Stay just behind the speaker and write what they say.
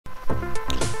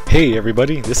Hey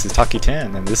everybody, this is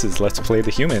Taki10 and this is Let's Play the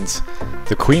Humans.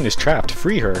 The queen is trapped,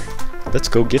 free her. Let's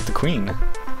go get the queen.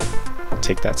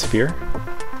 Take that spear.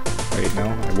 Wait, no,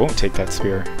 I won't take that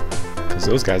spear, because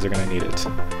those guys are gonna need it.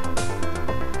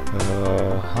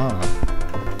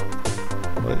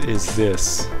 What is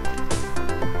this?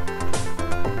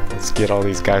 Let's get all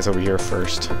these guys over here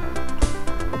first.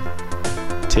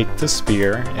 Take the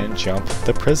spear and jump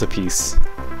the precipice.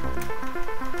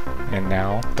 And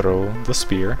now throw the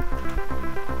spear.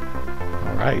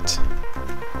 Alright.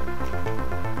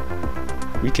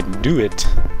 We can do it.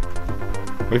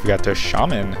 We've got the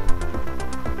shaman.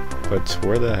 But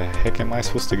where the heck am I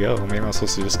supposed to go? Maybe I'm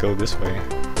supposed to just go this way.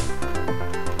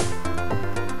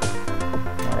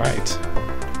 Alright.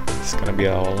 It's gonna be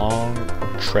a long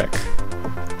trek.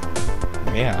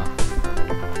 Yeah.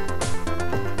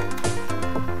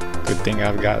 Good thing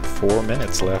I've got 4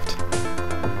 minutes left.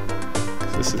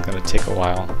 This is gonna take a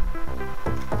while.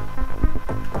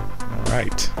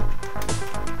 Alright.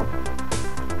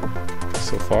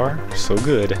 So far, so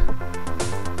good.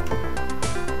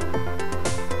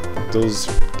 Those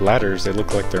ladders, they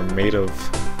look like they're made of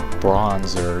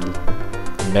bronze or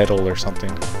metal or something.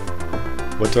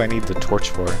 What do I need the torch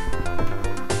for?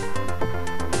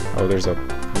 Oh, there's a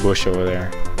bush over there.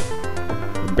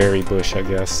 A berry bush, I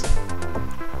guess.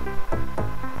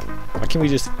 Why can't we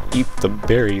just eat the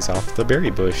berries off the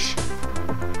berry bush?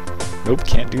 Nope,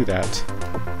 can't do that.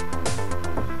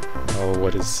 Oh,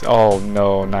 what is... Oh,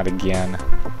 no, not again.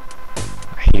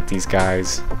 I hate these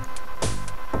guys.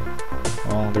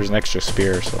 Well, there's an extra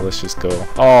spear, so let's just go.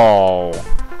 Oh!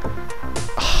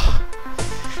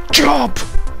 Jump!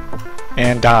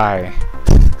 And die.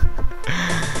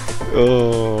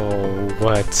 Oh,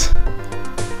 what?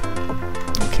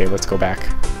 Okay, let's go back.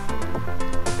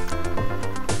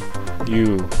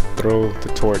 You throw the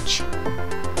torch.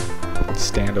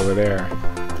 Stand over there.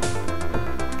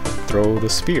 Throw the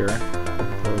spear.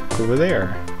 Look over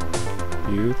there.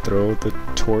 You throw the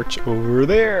torch over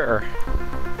there.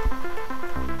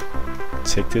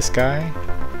 Take this guy.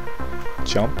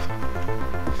 Jump.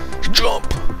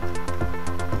 Jump!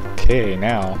 Okay,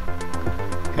 now.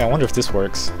 Hey, I wonder if this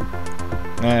works.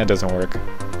 Nah, it doesn't work.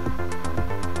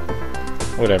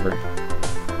 Whatever.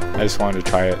 I just wanted to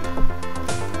try it.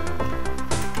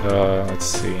 Let's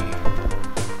see.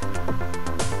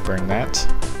 Burn that.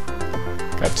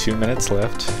 Got 2 minutes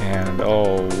left, and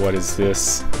oh, what is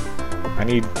this? I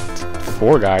need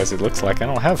 4 guys, it looks like. I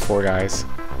don't have 4 guys.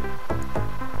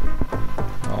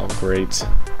 Oh, great.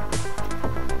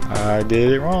 I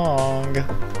did it wrong.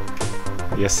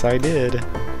 Yes, I did.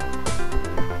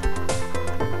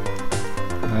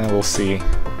 We'll see.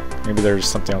 Maybe there's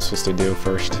something I'm supposed to do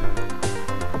first.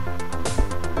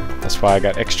 That's why I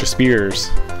got extra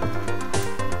spears.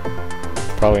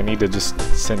 Probably need to just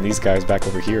send these guys back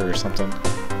over here or something.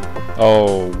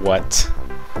 Oh, what?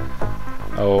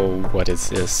 Oh, what is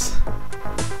this?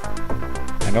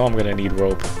 I know I'm gonna need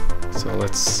rope, so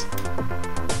let's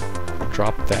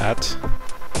drop that.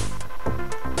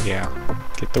 Yeah,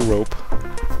 get the rope.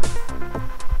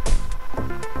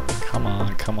 Come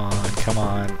on, come on, come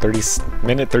on. 30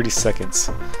 seconds.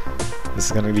 This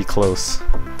is gonna be close.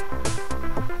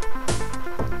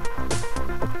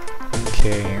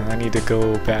 Okay, I need to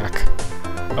go back.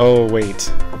 Oh,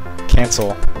 wait.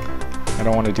 Cancel. I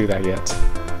don't want to do that yet.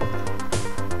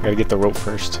 I gotta get the rope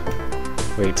first.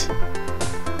 Wait.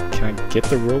 Can I get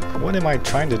the rope? What am I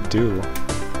trying to do?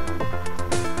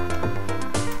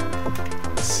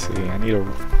 Let's see, I need a...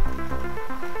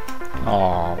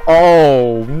 Oh.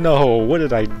 Oh, no! What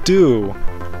did I do?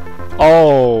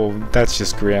 Oh, that's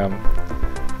just grim.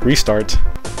 Restart.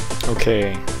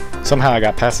 Okay. Somehow I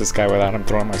got past this guy without him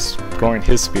throwing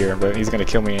his spear, but he's gonna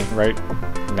kill me right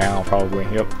now, probably.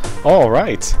 Yep. All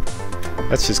right.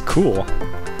 That's just cool.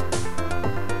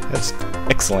 That's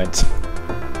excellent.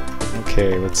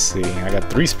 Okay, let's see. I got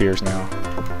 3 spears now.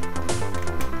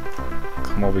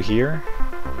 Come over here.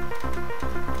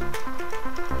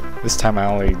 This time I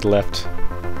only left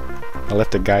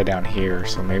a guy down here,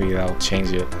 so maybe that'll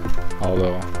change it.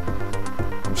 Although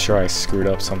I'm sure I screwed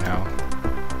up somehow.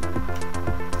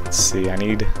 Let's see, I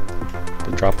need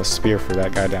to drop a spear for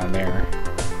that guy down there.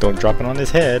 Don't drop it on his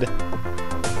head.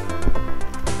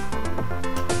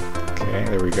 Okay,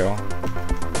 there we go.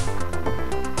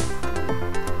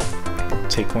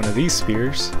 Take one of these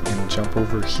spears and jump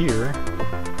over here.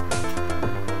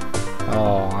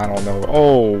 Oh, I don't know.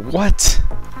 Oh, what?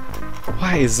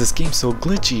 Why is this game so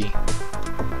glitchy?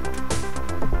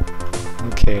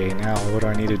 Okay, now what do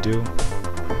I need to do?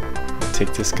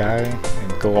 Take this guy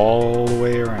and go all the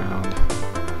way around.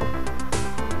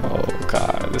 Oh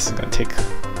god, this is gonna take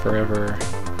forever.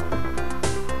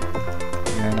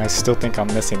 And I still think I'm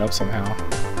messing up somehow.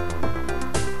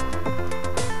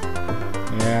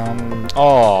 Yeah,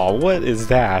 oh, what is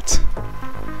that?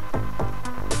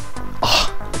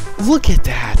 Oh, look at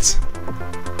that!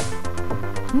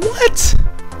 What?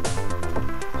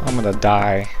 I'm gonna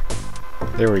die.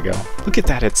 There we go. Look at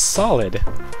that, it's solid.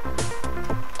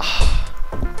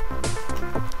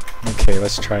 Okay,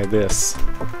 let's try this.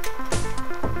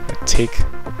 Take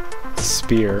the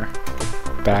spear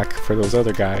back for those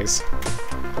other guys.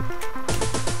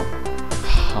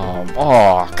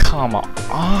 Oh, come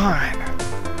on!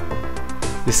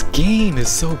 This game is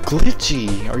so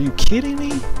glitchy. Are you kidding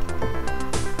me?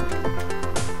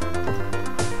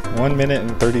 1 minute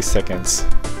and 30 seconds.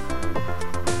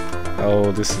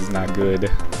 Oh, this is not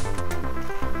good.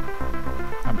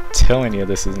 I'm telling you,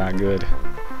 this is not good.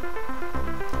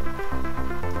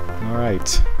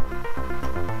 Alright.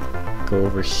 Go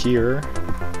over here.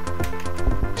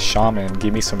 Shaman,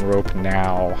 give me some rope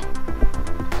now.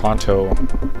 Pronto.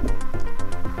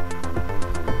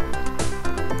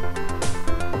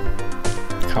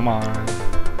 Come on.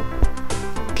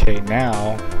 Okay,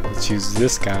 now let's use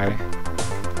this guy.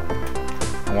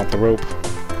 I want the rope.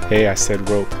 Hey, I said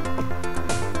rope.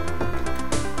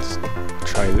 Let's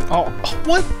try this. Oh,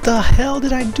 what the hell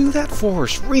did I do that for?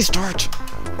 Restart!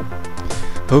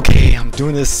 Okay, I'm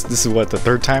doing this. This is what, the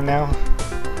third time now?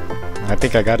 I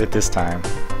think I got it this time.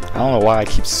 I don't know why I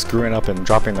keep screwing up and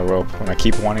dropping the rope when I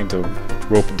keep wanting to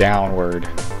rope downward.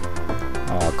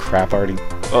 Oh crap, I already...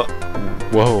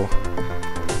 whoa.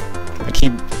 I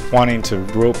keep wanting to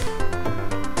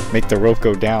make the rope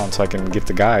go down so I can get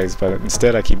the guys, but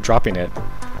instead I keep dropping it.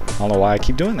 I don't know why I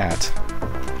keep doing that.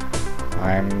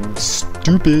 I'm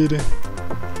stupid.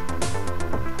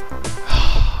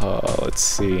 Let's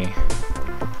see.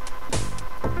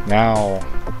 Now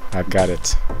I've got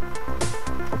it.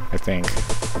 I think.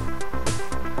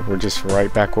 We're just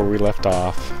right back where we left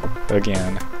off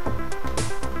again.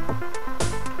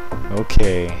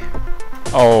 Okay.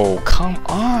 Oh, come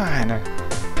on!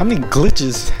 How many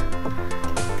glitches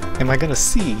am I gonna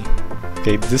see?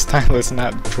 Okay, this time let's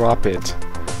not drop it.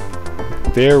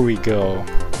 There we go.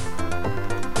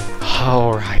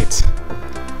 Alright.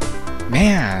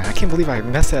 Man, I can't believe I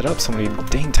messed that up so many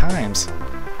dang times.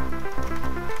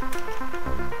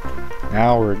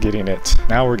 Now we're getting it.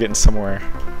 Now we're getting somewhere.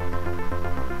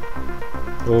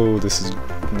 Oh, this is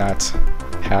not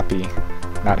happy.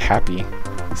 Not happy.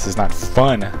 This is not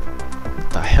fun. What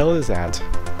the hell is that?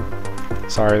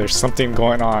 Sorry, there's something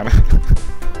going on.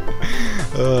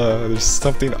 There's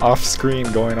something off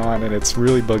screen going on and it's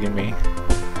really bugging me.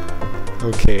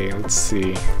 Okay, let's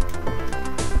see.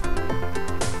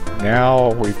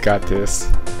 Now we've got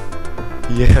this.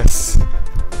 Yes.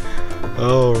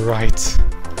 Alright.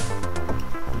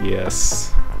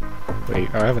 Yes. Wait,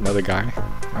 I have another guy.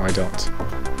 No, I don't.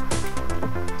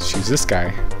 Let's use this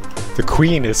guy. The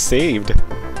queen is saved.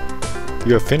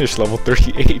 You have finished level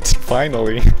 38,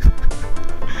 finally.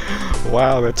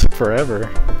 Wow, that took forever.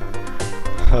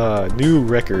 New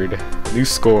record, new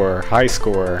score, high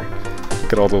score.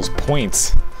 Look at all those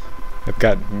points. I've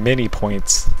got many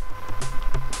points.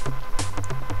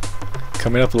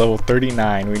 Coming up level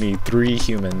 39, we need 3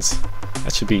 humans.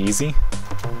 That should be easy.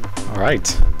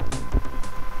 Alright.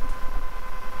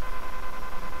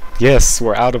 Yes,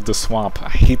 we're out of the swamp. I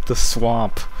hate the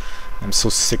swamp. I'm so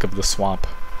sick of the swamp.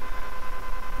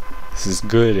 This is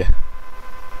good.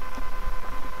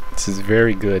 This is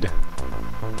very good.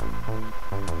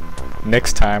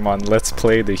 Next time on Let's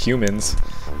Play the Humans,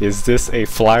 is this a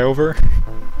flyover?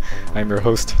 I'm your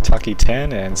host,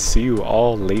 Taki10, and see you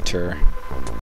all later.